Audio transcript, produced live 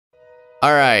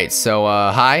Alright, so,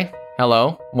 hi,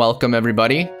 hello, welcome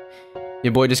everybody.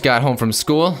 Your boy just got home from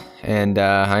school, and,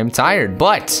 I'm tired,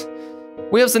 but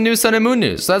we have some new Sun and Moon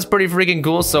news, so that's pretty freaking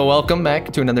cool, so welcome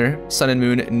back to another Sun and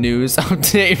Moon news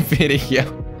update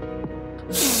video.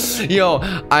 Yo,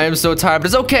 I am so tired, but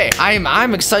it's okay.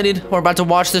 I'm excited. We're about to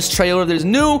watch this trailer. There's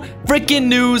new freaking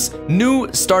news,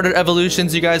 new starter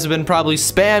evolutions. You guys have been probably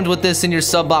spammed with this in your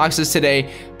sub boxes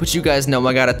today, but you guys know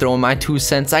I gotta throw in my 2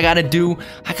 cents. I gotta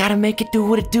make it do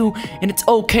what it do, and it's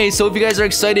okay. So if you guys are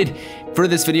excited for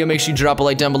this video, make sure you drop a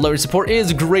like down below. Your support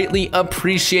is greatly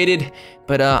appreciated.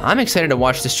 But I'm excited to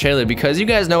watch this trailer because you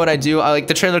guys know what I do.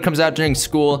 The trailer comes out during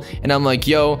school and I'm like,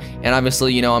 yo, and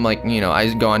obviously, you know, I'm like, you know,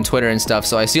 I go on Twitter and stuff,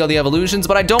 so I see all the evolutions,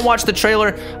 but I don't watch the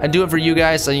trailer. I do it for you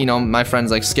guys. So, you know, my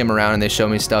friends like skim around and they show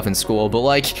me stuff in school, but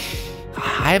like,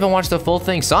 I haven't watched the full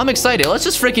thing, so I'm excited. Let's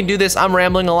just freaking do this. I'm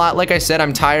rambling a lot. Like I said,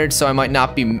 I'm tired, so I might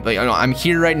not be, you know, I'm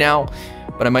here right now,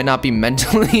 but I might not be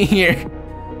mentally here.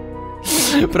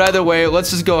 But either way, let's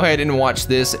just go ahead and watch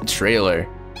this trailer.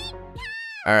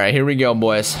 All right, here we go,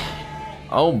 boys.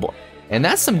 Oh boy, and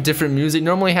that's some different music.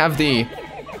 Normally have the,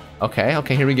 okay,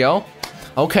 here we go.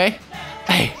 Okay,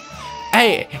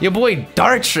 hey, your boy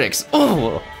Dartrix.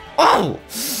 Oh,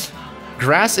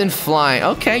 grass and flying.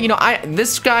 Okay, you know,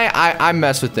 this guy, I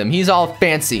mess with him. He's all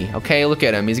fancy. Okay, look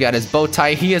at him. He's got his bow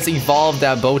tie. He has evolved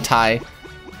that bow tie.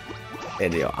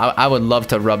 And, you know, I would love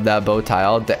to rub that bow tie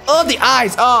all day. Oh, the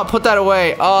eyes. Oh, put that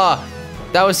away. Oh,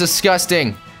 that was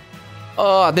disgusting.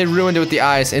 Oh, they ruined it with the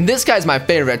eyes. And this guy's my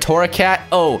favorite, Torracat.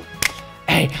 Oh,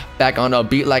 hey, back on a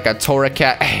beat like a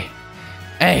Torracat.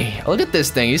 Hey, look at this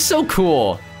thing. He's so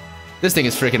cool. This thing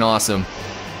is freaking awesome.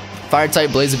 Fire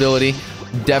type, blaze ability.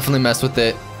 Definitely mess with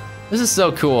it. This is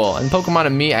so cool. And Pokemon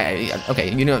and me,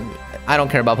 okay, you know, I don't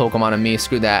care about Pokemon and me.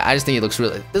 Screw that. I just think it looks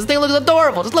really, this thing looks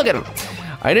adorable. Just look at him.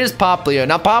 All right, it is Poplio.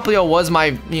 Now, Poplio was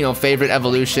my, you know, favorite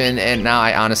evolution, and now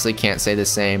I honestly can't say the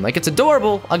same. Like, it's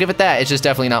adorable. I'll give it that. It's just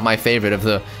definitely not my favorite of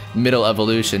the middle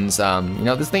evolutions. You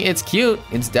know, this thing, it's cute.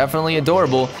 It's definitely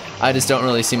adorable. I just don't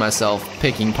really see myself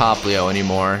picking Poplio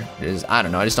anymore. I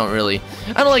don't know. I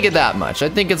don't like it that much. I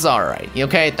think it's all right.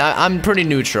 Okay, I'm pretty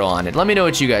neutral on it. Let me know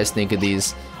what you guys think of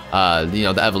these, you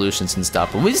know, the evolutions and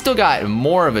stuff. But we still got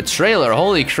more of a trailer.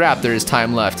 Holy crap, there is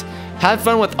time left. Have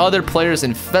fun with other players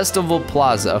in Festival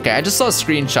Plaza. Okay, I just saw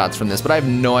screenshots from this, but I have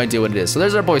no idea what it is. So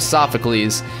there's our boy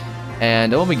Sophocles.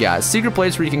 And what we got? Secret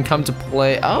place where you can come to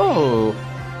play. Oh,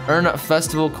 earn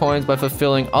festival coins by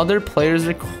fulfilling other players'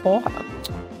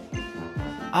 requirements.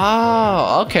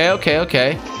 Oh, okay.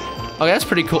 Okay, that's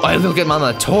pretty cool. Oh, look at him on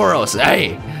the Tauros.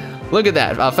 Hey, look at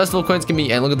that. Festival coins can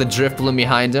be, and look at the drift balloon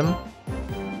behind him.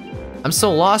 I'm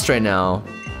so lost right now.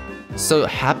 So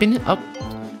happiness. Oh.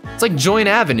 It's like Join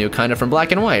Avenue, kind of, from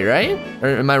Black and White, right? Or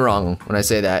am I wrong when I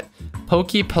say that?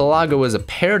 Pokepelago is a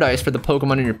paradise for the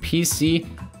Pokemon in your PC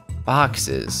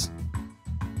boxes.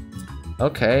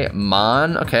 Okay,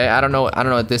 Mon. Okay, I don't know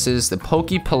what this is. The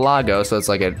Pokepelago, so it's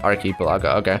like an archipelago.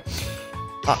 Okay.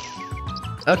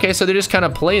 Okay, so they just kind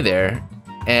of play there,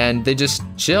 and they just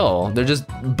chill. They're just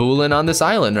booling on this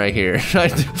island right here.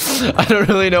 I don't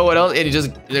really know what else. And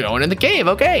they're going in the cave.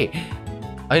 Okay.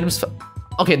 Items.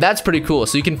 Okay, that's pretty cool.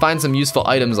 So you can find some useful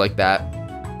items like that.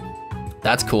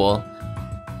 That's cool.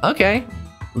 Okay.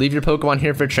 Leave your Pokemon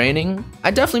here for training.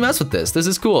 I definitely mess with this. This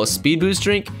is cool. Speed boost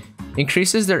drink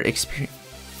increases their experience.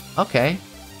 Okay.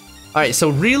 All right, so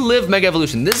relive Mega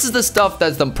Evolution. This is the stuff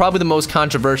that's probably the most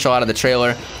controversial out of the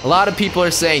trailer. A lot of people are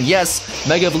saying, yes,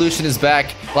 Mega Evolution is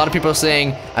back. A lot of people are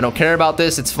saying, I don't care about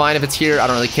this. It's fine if it's here. I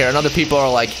don't really care. And other people are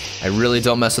like, I really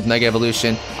don't mess with Mega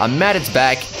Evolution. I'm mad it's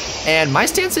back. And my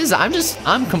stance is,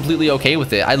 I'm completely okay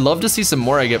with it. I'd love to see some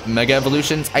more Mega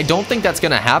Evolutions. I don't think that's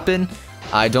gonna happen.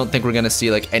 I don't think we're gonna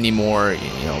see like any more,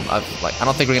 you know, I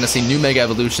don't think we're gonna see new Mega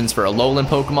Evolutions for Alolan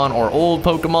Pokemon or old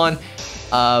Pokemon.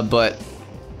 But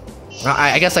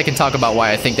I guess I can talk about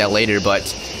why I think that later, but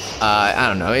I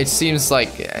don't know. It seems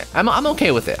like I'm okay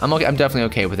with it. I'm definitely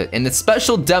okay with it. And the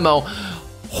special demo,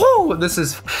 whoo, this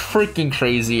is freaking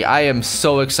crazy. I am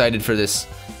so excited for this.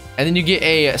 And then you get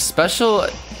a special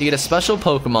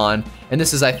Pokemon, and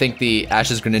this is, I think, the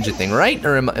Ash's Greninja thing, right?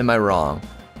 Or am I wrong?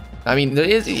 I mean, there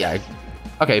is, yeah.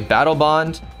 Okay, Battle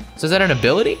Bond. So is that an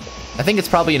ability? I think it's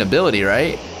probably an ability,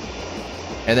 right?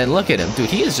 And then look at him, dude.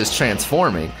 He is just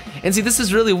transforming. And see, this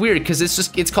is really weird because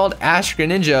it's called Ash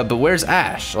Greninja, but where's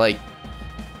Ash? Like,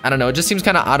 I don't know. It just seems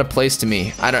kind of out of place to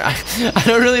me. I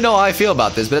don't really know how I feel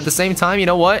about this, but at the same time, you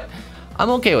know what? I'm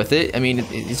okay with it. I mean,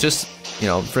 it's just, you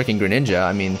know, freaking Greninja.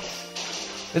 I mean,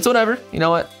 It's whatever. You know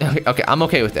what? Okay, I'm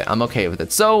okay with it. I'm okay with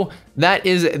it. So that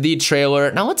is the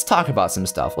trailer. Now let's talk about some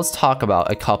stuff. Let's talk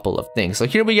about a couple of things. So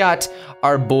here we got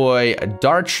our boy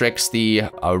Dartrix, the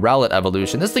Rowlet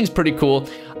evolution. This thing's pretty cool.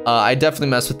 I definitely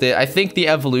mess with it. I think the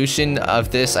evolution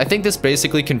of this, I think this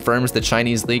basically confirms the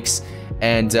Chinese leaks.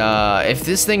 And if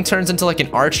this thing turns into like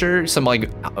an archer, some like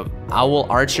owl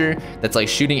archer that's like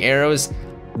shooting arrows,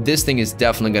 this thing is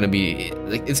definitely gonna be,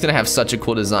 like, it's gonna have such a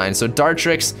cool design. So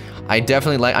Dartrix, I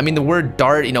definitely like. I mean, the word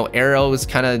dart, you know, arrow is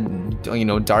kind of, you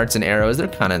know, darts and arrows, they're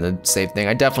kind of the same thing.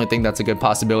 I definitely think that's a good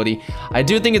possibility. I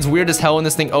do think it's weird as hell when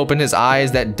this thing opened his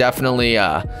eyes. That definitely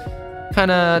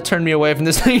kind of turned me away from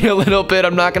this thing a little bit,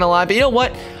 I'm not gonna lie. But you know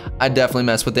what? I definitely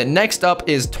mess with it. Next up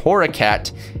is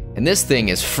Torracat. And this thing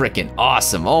is freaking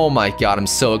awesome. Oh my god, I'm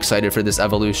so excited for this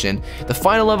evolution. The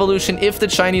final evolution, if the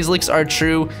Chinese leaks are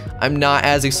true, I'm not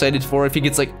as excited for. If he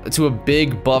gets like to a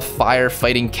big buff fire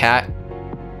fighting cat,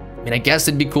 I mean, I guess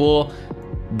it'd be cool,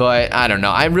 but I don't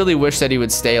know. I really wish that he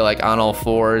would stay like on all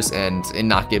fours and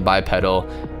not get bipedal.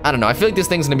 I don't know. I feel like this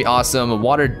thing's gonna be awesome.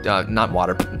 Water, not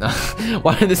water.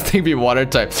 Why did this thing be water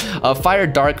type? Fire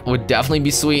dark would definitely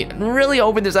be sweet. I'm really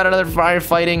hoping there's not another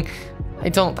firefighting.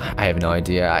 I have no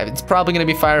idea. It's probably gonna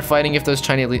be firefighting if those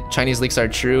Chinese leaks are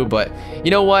true, but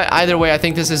you know what? Either way, I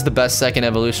think this is the best second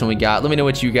evolution we got. Let me know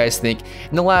what you guys think.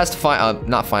 And the last,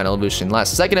 not final evolution,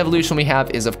 last second evolution we have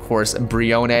is, of course,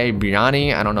 Brionne.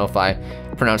 I don't know if I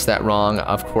pronounced that wrong.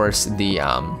 Of course, the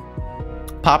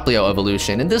Popplio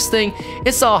evolution. And this thing,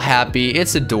 it's all happy,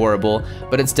 it's adorable,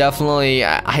 but it's definitely,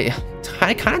 it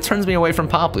kind of turns me away from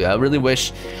Popplio. I really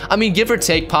wish, I mean, give or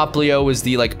take, Popplio was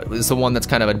the one that's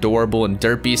kind of adorable and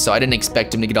derpy, so I didn't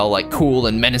expect him to get all like cool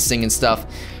and menacing and stuff.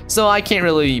 So I can't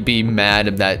really be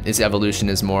mad that his evolution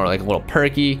is more like a little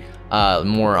perky,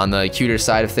 more on the cuter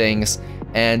side of things.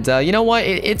 And you know what?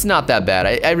 It's not that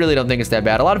bad. I really don't think it's that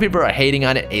bad. A lot of people are hating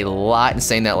on it a lot and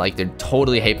saying that like they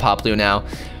totally hate Popplio now.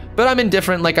 But I'm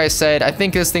indifferent, like I said. I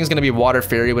think this thing's gonna be Water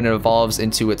Fairy when it evolves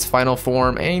into its final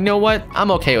form, and you know what?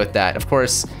 I'm okay with that. Of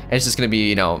course, it's just gonna be,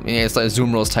 you know, it's like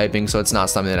Zoom rules typing, so it's not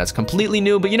something that's completely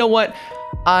new, but you know what?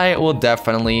 I will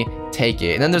definitely take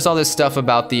it. And then there's all this stuff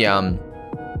about the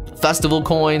festival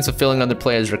coins, fulfilling other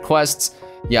players' requests,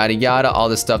 yada yada, all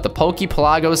this stuff. The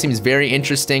Poképelago seems very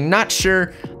interesting. Not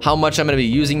sure how much I'm gonna be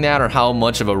using that or how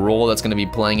much of a role that's gonna be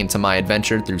playing into my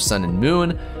adventure through Sun and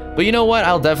Moon. But you know what?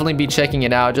 I'll definitely be checking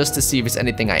it out just to see if it's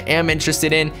anything I am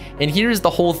interested in. And here's the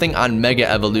whole thing on Mega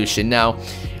Evolution. Now,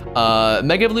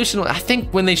 Mega Evolution, I think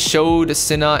when they showed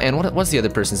Sinnoh and what's the other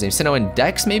person's name? Sinnoh and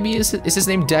Dex, maybe? Is his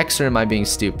name Dex, or am I being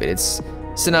stupid? It's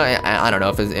Sinnoh, I don't know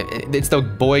if it's the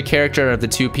boy character of the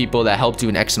two people that helped do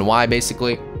an X and Y,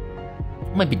 basically.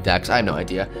 It might be Dex, I have no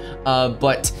idea.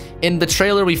 But in the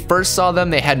trailer we first saw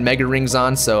them, they had Mega Rings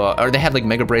on, so, or they had like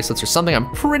Mega Bracelets or something.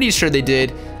 I'm pretty sure they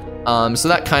did. So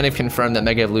that kind of confirmed that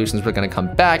Mega Evolutions were gonna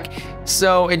come back.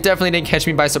 So it definitely didn't catch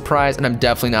me by surprise, and I'm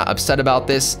definitely not upset about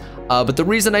this. But the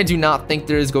reason I do not think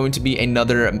there is going to be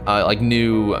another like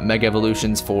new Mega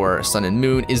Evolutions for Sun and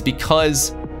Moon is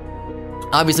because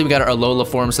obviously we got our Alola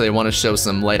form, so they want to show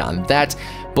some light on that.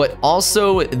 But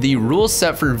also the rule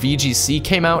set for VGC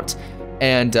came out,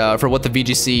 and for what the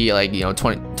VGC, like, you know,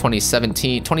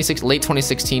 2016,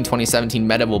 2017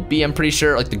 meta will be, I'm pretty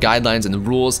sure, like the guidelines and the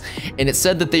rules. And it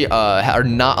said that they are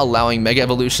not allowing Mega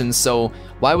Evolutions, so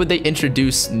why would they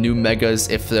introduce new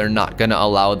Megas if they're not gonna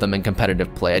allow them in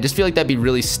competitive play? I just feel like that'd be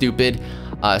really stupid.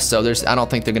 So I don't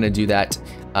think they're gonna do that.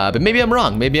 But maybe I'm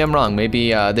wrong. Maybe I'm wrong. Maybe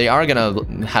they are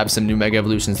gonna have some new Mega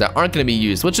Evolutions that aren't gonna be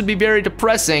used, which would be very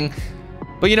depressing.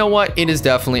 But you know what? It is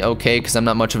definitely okay because I'm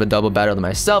not much of a double battler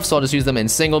myself, so I'll just use them in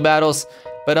single battles.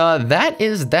 But that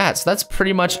is that. So that's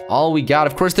pretty much all we got.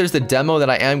 Of course, there's the demo that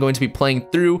I am going to be playing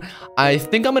through. I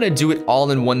think I'm gonna do it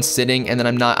all in one sitting, and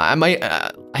then I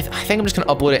think I'm just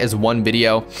gonna upload it as one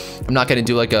video. I'm not gonna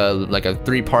do like a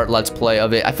 3-part let's play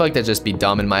of it. I feel like that'd just be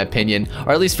dumb in my opinion,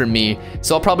 or at least for me.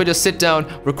 So I'll probably just sit down,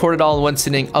 record it all in one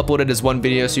sitting, upload it as one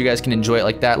video so you guys can enjoy it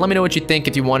like that. Let me know what you think,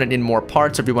 if you want it in more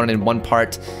parts or if you want it in one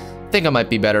part. I think I might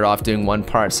be better off doing one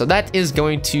part. So that is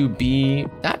going to be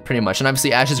that pretty much. And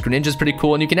obviously Ash's Greninja is pretty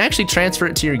cool, and you can actually transfer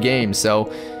it to your game. So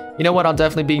you know what, I'll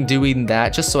definitely be doing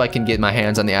that just so I can get my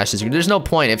hands on the Ash's Greninja. There's no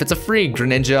point. If it's a free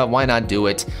Greninja, why not do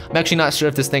it? I'm actually not sure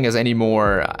if this thing is any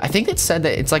more, I think it said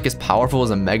that it's like as powerful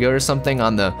as a Mega or something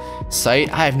on the site.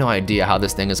 I have no idea how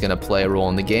this thing is gonna play a role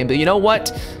in the game, but you know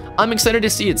what? I'm excited to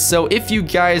see it. So if you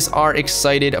guys are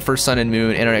excited for Sun and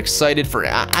Moon and are excited for,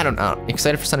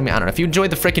 excited for Sun and Moon, I don't know. If you enjoyed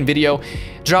the freaking video,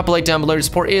 drop a like down below. Your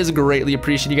support is greatly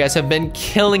appreciated. You guys have been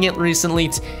killing it recently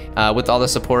with all the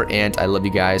support, and I love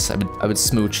you guys. I would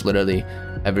smooch literally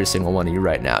every single one of you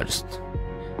right now. Just,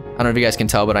 I don't know if you guys can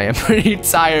tell, but I am pretty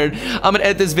tired. I'm gonna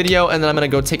edit this video, and then I'm gonna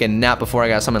go take a nap before I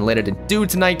got something later to do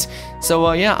tonight.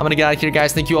 So, yeah, I'm gonna get out of here,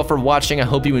 guys. Thank you all for watching. I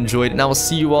hope you enjoyed, and I will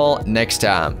see you all next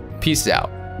time. Peace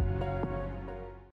out.